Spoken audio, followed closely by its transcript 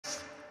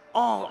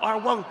All are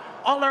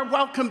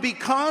welcome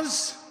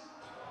because...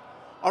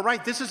 All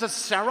right, this is a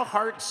Sarah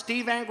Hart,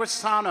 Steve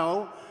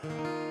Angrisano,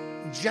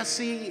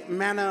 Jesse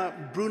Mana,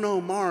 Bruno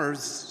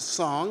Mars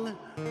song.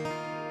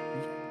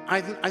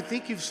 I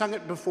think you've sung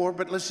it before,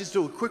 but let's just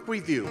do a quick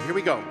review. Here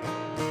we go.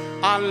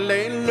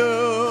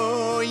 Alleluia,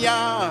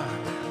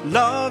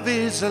 love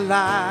is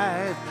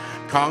alive,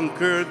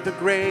 conquered the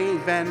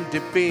grave and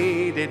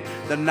defeated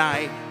the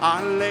night.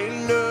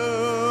 Alleluia,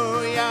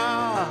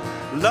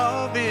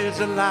 love is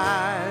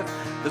alive,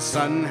 the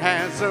sun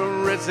has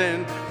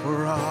arisen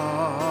for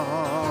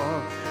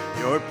all.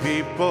 Your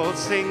people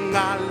sing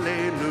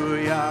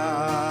Alleluia.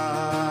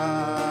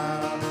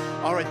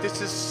 All right,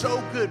 this is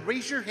so good.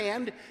 Raise your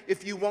hand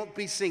if you won't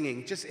be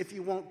singing. Just if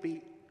you won't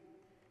be.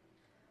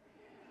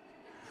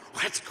 Oh,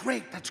 that's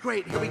great. That's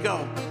great. Here we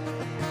go.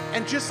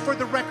 And just for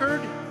the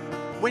record,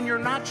 when you're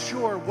not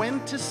sure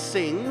when to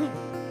sing,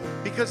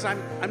 because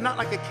I'm not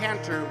like a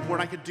cantor where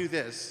I could do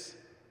this.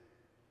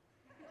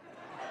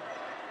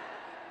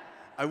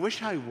 I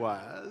wish I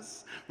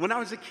was. When I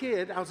was a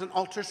kid, I was an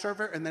altar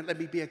server, and they let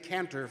me be a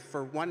cantor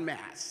for one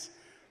mass.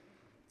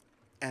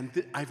 And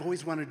I've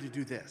always wanted to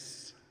do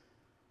this.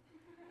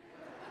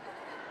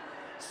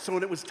 So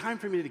when it was time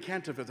for me to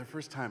cantor for the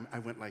first time, I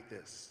went like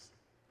this.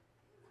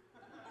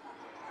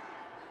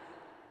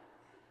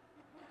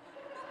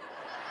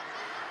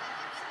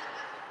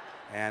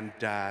 And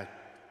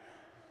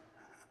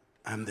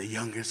I'm the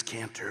youngest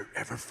cantor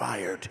ever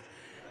fired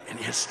in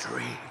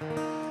history.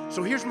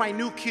 So here's my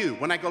new cue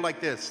when I go like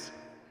this.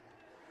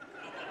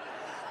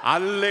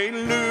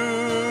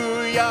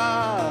 Alleluia,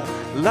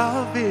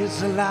 love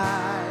is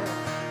alive,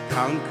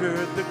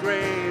 conquered the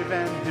grave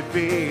and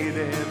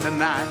defeated the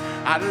night.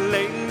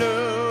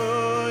 Alleluia,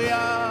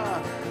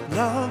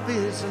 love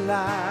is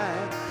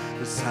alive,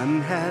 the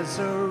sun has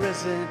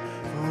arisen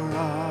for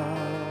all.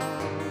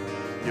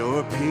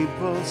 Your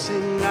people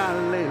sing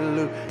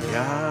Alleluia.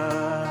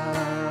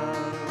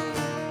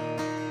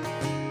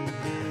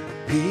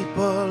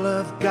 People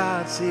of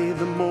God, see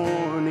the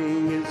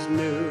morning is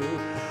new.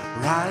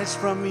 Rise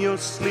from your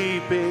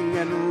sleeping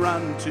and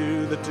run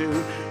to the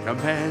tomb. Come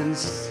and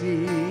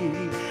see,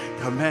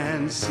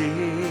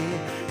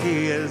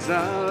 he is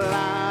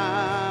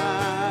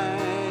alive.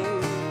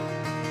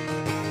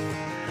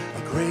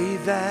 A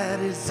grave that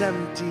is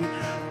empty,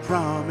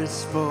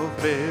 promise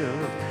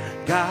fulfilled.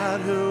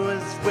 God who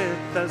is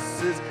with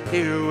us is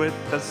here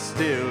with us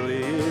still.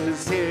 He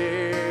is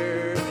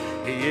here,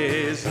 he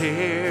is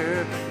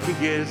here, he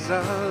is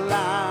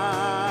alive.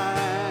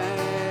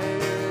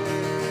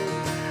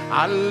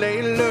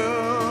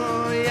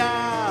 Alleluia,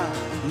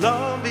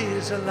 love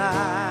is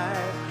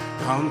alive,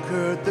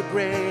 conquered the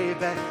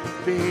grave and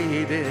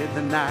defeated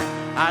the night.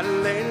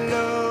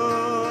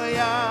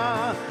 Alleluia,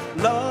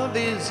 love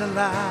is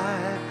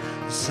alive,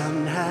 the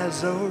sun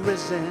has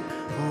arisen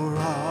for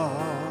all.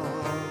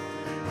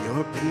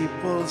 Your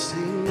people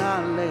sing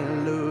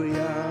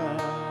Alleluia.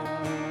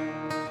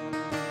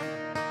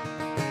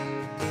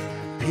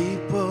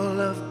 People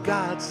of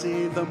God,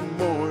 see the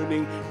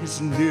morning is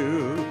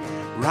new.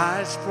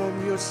 Rise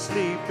from your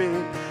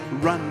sleeping,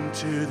 run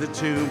to the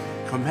tomb.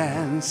 Come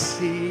and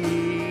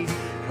see,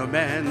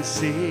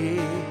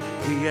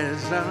 he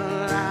is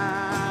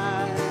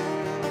alive.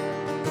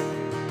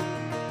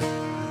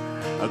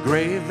 A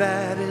grave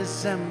that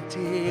is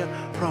empty, a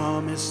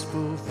promise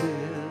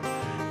fulfilled.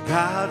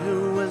 God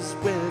who was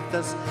with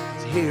us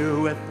is here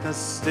with us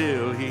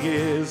still. He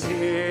is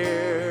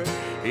here,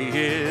 he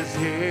is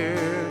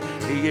here,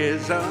 he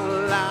is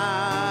alive.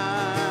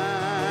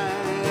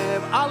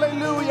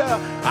 Alleluia,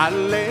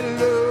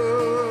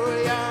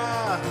 alleluia,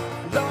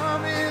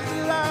 love is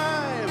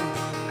alive,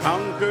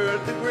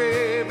 conquered the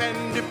grave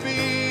and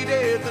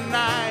defeated the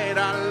night.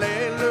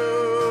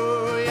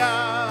 Alleluia,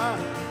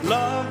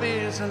 love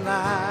is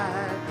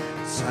alive,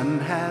 sun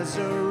has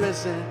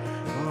arisen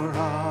for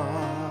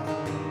all.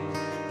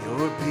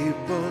 Your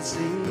people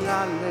sing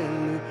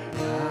Alleluia.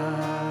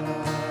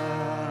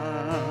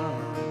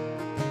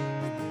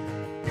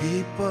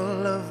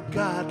 People of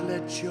God,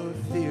 let your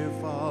fear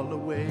fall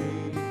away.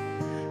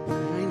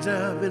 Chains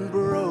have been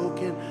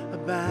broken,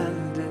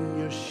 abandon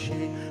your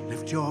shame.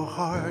 Lift your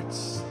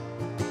hearts.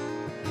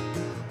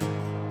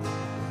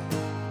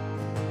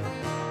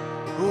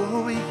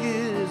 Oh, he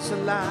is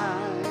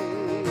alive.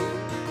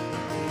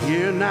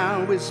 Here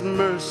now is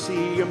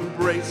mercy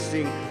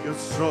embracing your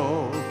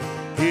soul.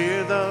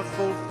 Hear the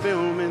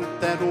fulfillment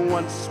that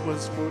once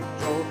was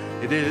foretold.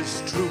 It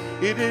is true,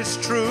 it is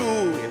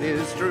true, it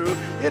is true,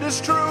 it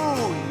is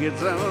true, he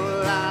is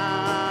alive.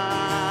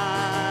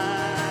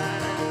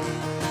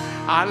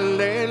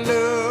 Alleluia,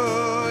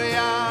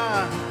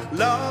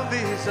 love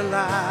is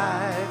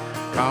alive,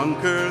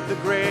 conquered the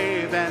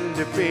grave and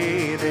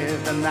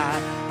defeated the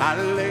night.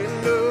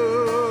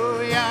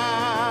 Alleluia,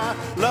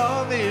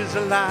 love is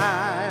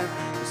alive,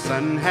 the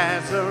sun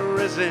has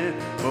arisen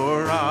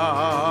for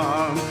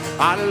all.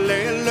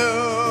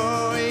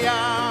 Alleluia,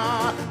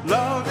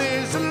 love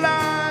is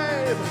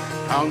alive,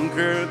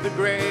 conquered the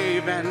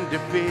grave and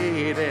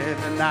defeated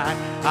the night.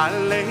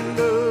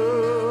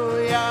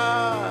 Alleluia,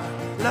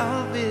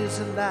 love is is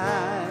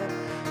alive.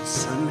 The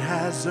sun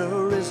has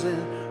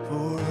arisen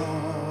for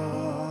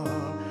all.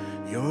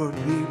 Your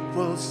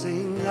people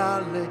sing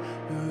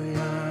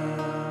Alleluia.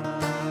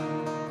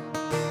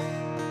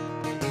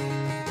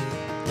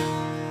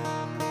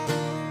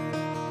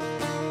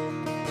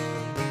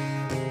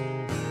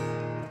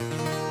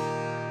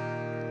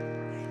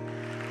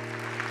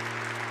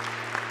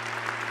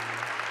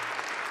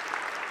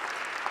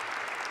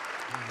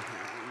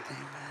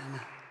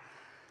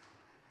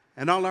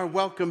 And all are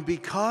welcome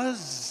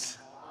because